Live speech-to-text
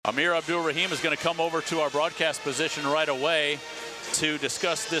Amir Abdur-Rahim is going to come over to our broadcast position right away to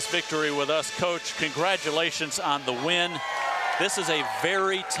discuss this victory with us. Coach, congratulations on the win. This is a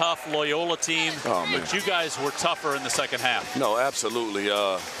very tough Loyola team, but you guys were tougher in the second half. No, absolutely.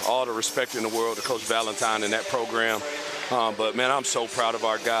 All the respect in the world to Coach Valentine and that program. But, man, I'm so proud of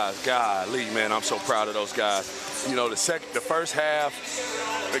our guys. Golly, man, I'm so proud of those guys. You know, the first half,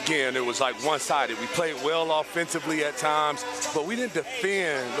 again, it was like one-sided. We played well offensively at times, but we didn't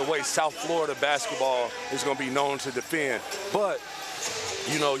defend the way South Florida basketball is going to be known to defend. But,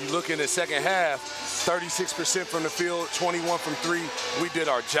 you know, you look in the second half, 36% from the field, 21 from three. We did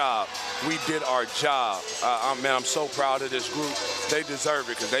our job. We did our job. Man, I'm so proud of this group. They deserve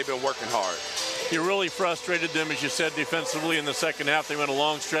it because they've been working hard. You really frustrated them, as you said, defensively in the second half. They went a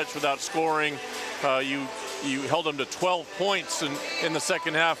long stretch without scoring. You held them to 12 points in the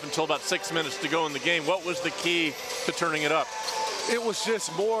second half until about 6 minutes to go in the game. What was the key to turning it up? It was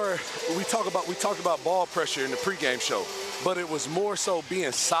just more, we talked about ball pressure in the pregame show, but it was more so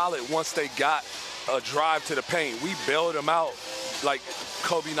being solid once they got a drive to the paint. We bailed them out, like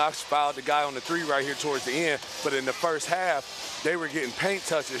Kobe Knox fouled the guy on the three right here towards the end, but in the first half, they were getting paint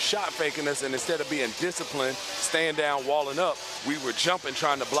touches, shot faking us, and instead of being disciplined, staying down, walling up, we were jumping,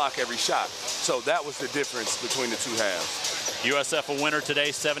 trying to block every shot. So that was the difference between the two halves. USF a winner today,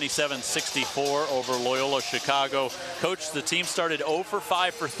 77-64 over Loyola Chicago. Coach, the team started 0 for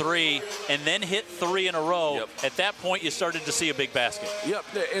 5 for 3 and then hit 3 in a row. Yep. At that point, you started to see a big basket. Yep,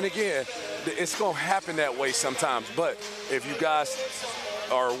 and again, it's going to happen that way sometimes, but if you guys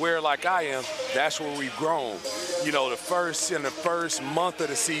are aware like I am, that's where we've grown. You know, in the first month of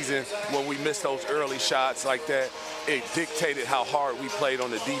the season, when we missed those early shots like that, it dictated how hard we played on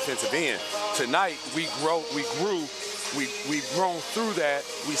the defensive end. Tonight, we've grown through that.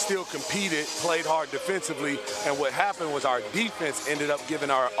 We still competed, played hard defensively, and what happened was our defense ended up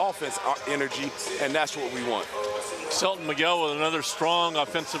giving our offense energy, and that's what we want. Selton Miguel with another strong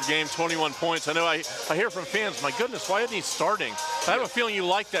offensive game, 21 points. I know I hear from fans, my goodness, why isn't he starting? I have a feeling you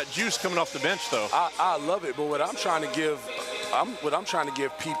like that juice coming off the bench, though. I love it, but what I'm trying to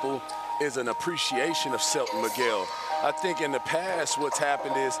give people is an appreciation of Selton Miguel. I think in the past what's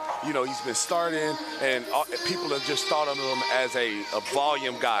happened is, you know, he's been starting and people have just thought of him as a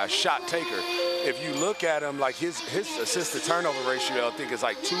volume guy, a shot taker. If you look at him, like his assist to turnover ratio, I think is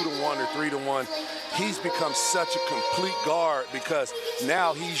like 2-to-1 or 3-to-1. He's become such a complete guard because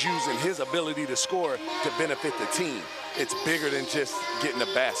now he's using his ability to score to benefit the team. It's bigger than just getting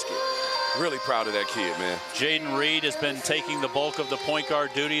a basket. Really proud of that kid, man. Jaden Reed has been taking the bulk of the point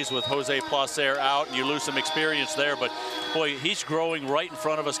guard duties with Jose Placer out, and you lose some experience there, but boy, he's growing right in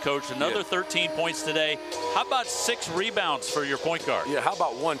front of us, Coach. Another 13 points today. How about 6 rebounds for your point guard? Yeah, how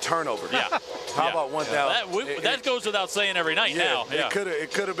about 1 turnover? Yeah. How about 1 down? That goes without saying every night now. Yeah.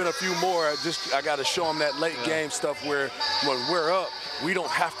 It could have been a few more. I got to show them that late game stuff where when we're up, we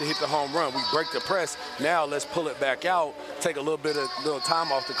don't have to hit the home run. We break the press. Now let's pull it back out, take a little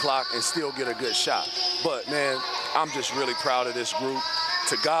time off the clock, and still get a good shot. But, man, I'm just really proud of this group.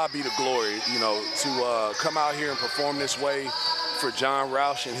 To God be the glory, you know, to come out here and perform this way for John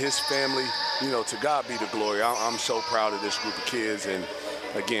Roush and his family, you know, to God be the glory. I'm so proud of this group of kids, and,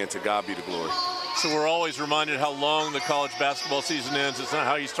 again, to God be the glory. So we're always reminded how long the college basketball season ends. It's not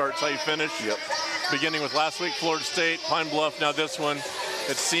how you start, it's how you finish. Yep. Beginning with last week, Florida State, Pine Bluff, now this one.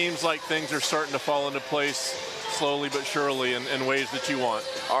 It seems like things are starting to fall into place slowly but surely in ways that you want.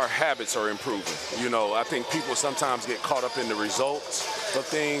 Our habits are improving. You know, I think people sometimes get caught up in the results of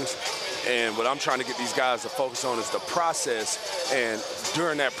things, and what I'm trying to get these guys to focus on is the process, and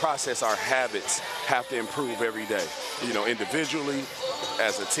during that process, our habits have to improve every day. You know, individually,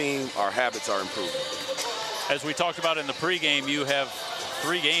 as a team, our habits are improving. As we talked about in the pregame, you have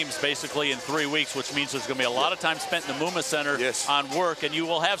 3 games basically in 3 weeks, which means there's going to be a lot of time spent in the Muma Center on work, and you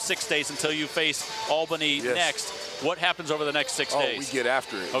will have 6 days until you face Albany next. What happens over the next 6 days? We get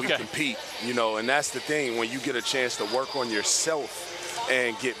after it. Okay. We compete, you know, and that's the thing. When you get a chance to work on yourself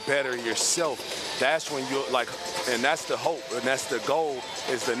and get better yourself, that's when you and that's the hope, and that's the goal,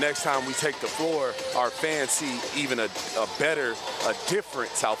 is the next time we take the floor, our fans see even a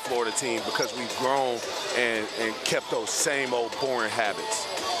different South Florida team because we've grown and kept those same old boring habits.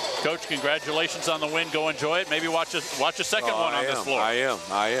 Coach, congratulations on the win. Go enjoy it. Maybe watch a second one on this floor. I am.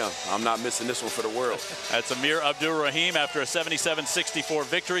 I'm not missing this one for the world. That's Amir Abdur-Rahim after a 77-64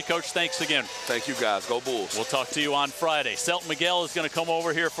 victory. Coach, thanks again. Thank you, guys. Go Bulls. We'll talk to you on Friday. Selton Miguel is going to come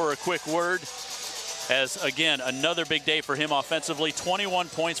over here for a quick word. As, again, another big day for him offensively. 21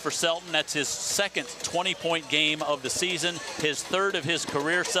 points for Selton. That's his second 20-point game of the season, his third of his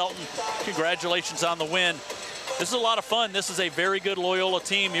career. Selton, congratulations on the win. This is a lot of fun. This is a very good Loyola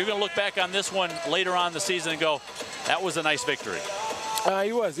team. You're going to look back on this one later on in the season and go, that was a nice victory.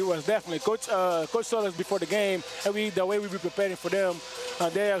 He was definitely. Coach told us before the game, and the way we be preparing for them.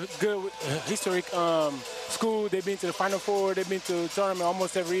 They are good historic school. They've been to the Final Four. They've been to tournament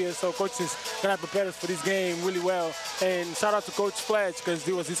almost every year. So Coach is gonna prepare us for this game really well. And shout out to Coach Fletch because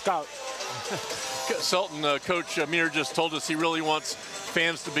he was his scout. Selton, Coach Amir just told us he really wants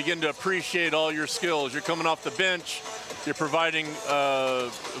fans to begin to appreciate all your skills. You're coming off the bench. You're providing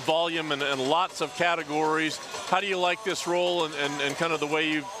volume and lots of categories. How do you like this role and kind of the way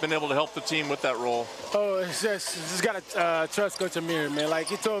you've been able to help the team with that role? Oh, it's just gotta trust Coach Amir, man. Like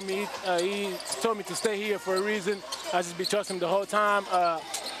he told me to stay here for a reason. I just be trusting him the whole time.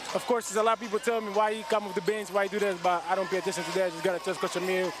 Of course, there's a lot of people tell me why he come off the bench, why he do this, but I don't pay attention to that. I just gotta trust Coach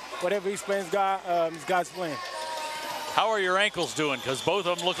Amir. Whatever he's playing, it's God's plan. How are your ankles doing? Because both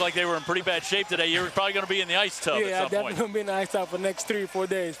of them look like they were in pretty bad shape today. You're probably going to be in the ice tub at some point. Yeah, I'm definitely going to be in the ice tub for the next 3 or 4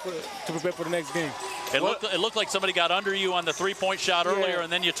 days to prepare for the next game. It looked like somebody got under you on the three-point shot earlier,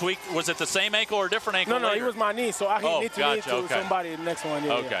 and then you tweaked. Was it the same ankle or a different ankle No, later? it was my knee, so I hit knee to okay. somebody the next one.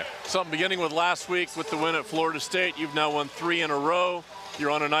 Yeah, okay. Yeah. Something beginning with last week with the win at Florida State. You've now won 3 in a row.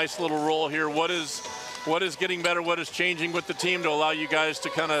 You're on a nice little roll here. What is getting better? What is changing with the team to allow you guys to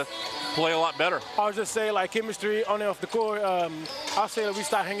kind of play a lot better? I'll just say, like, chemistry on and off the court. I'll say that we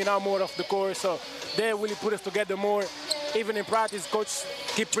start hanging out more off the court, so they really put us together more. Even in practice, coach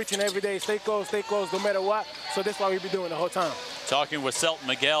keep preaching every day, stay close, no matter what. So that's what we be doing the whole time. Talking with Selton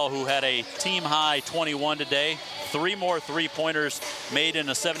Miguel, who had a team-high 21 today. 3 more three-pointers made in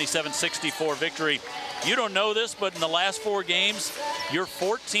a 77-64 victory. You don't know this, but in the last 4 games, you're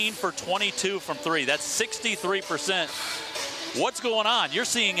 14 for 22 from 3. That's 63%. What's going on? You're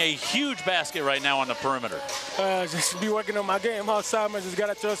seeing a huge basket right now on the perimeter. Just be working on my game outside, man. Just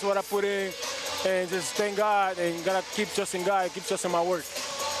got to trust what I put in and just thank God and got to keep trusting God, keep trusting my work.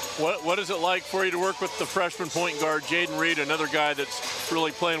 What is it like for you to work with the freshman point guard, Jaden Reed, another guy that's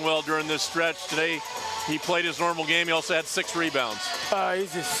really playing well during this stretch? Today, he played his normal game. He also had 6 rebounds.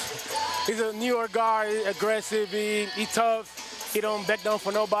 He's a New York guy, aggressive, he tough. He don't back down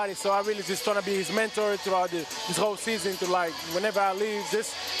for nobody, so I really just trying to be his mentor throughout this whole season to, like, whenever I leave,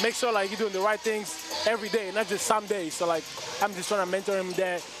 just make sure, like, you're doing the right things every day, not just some days. So, like, I'm just trying to mentor him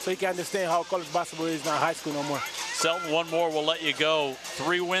there so he can understand how college basketball is, not high school no more. Selton, one more, we'll let you go.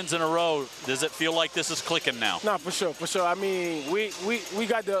 3 wins in a row. Does it feel like this is clicking now? No, for sure. I mean, we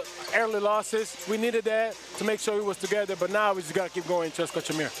got the early losses. We needed that to make sure we was together, but now we just got to keep going and trust Coach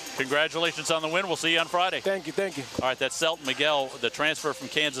Amir. Congratulations on the win. We'll see you on Friday. Thank you. All right, that's Selton Miguel. The transfer from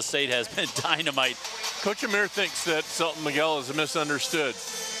Kansas State has been dynamite. Coach Amir thinks that Selton Miguel is misunderstood.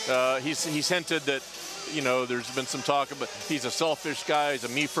 He's hinted that, you know, there's been some talk about he's a selfish guy, he's a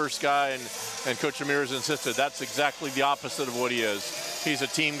me-first guy, and Coach Amir has insisted that's exactly the opposite of what he is. He's a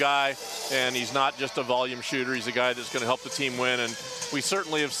team guy, and he's not just a volume shooter. He's a guy that's going to help the team win, and we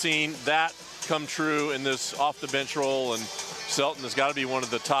certainly have seen that come true in this off-the-bench role, and Selton has got to be one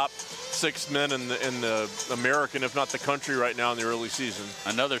of the top 6 men in the American, if not the country right now in the early season.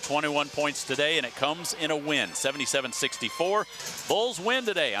 Another 21 points today, and it comes in a win, 77-64. Bulls win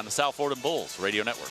today on the South Florida Bulls Radio Network.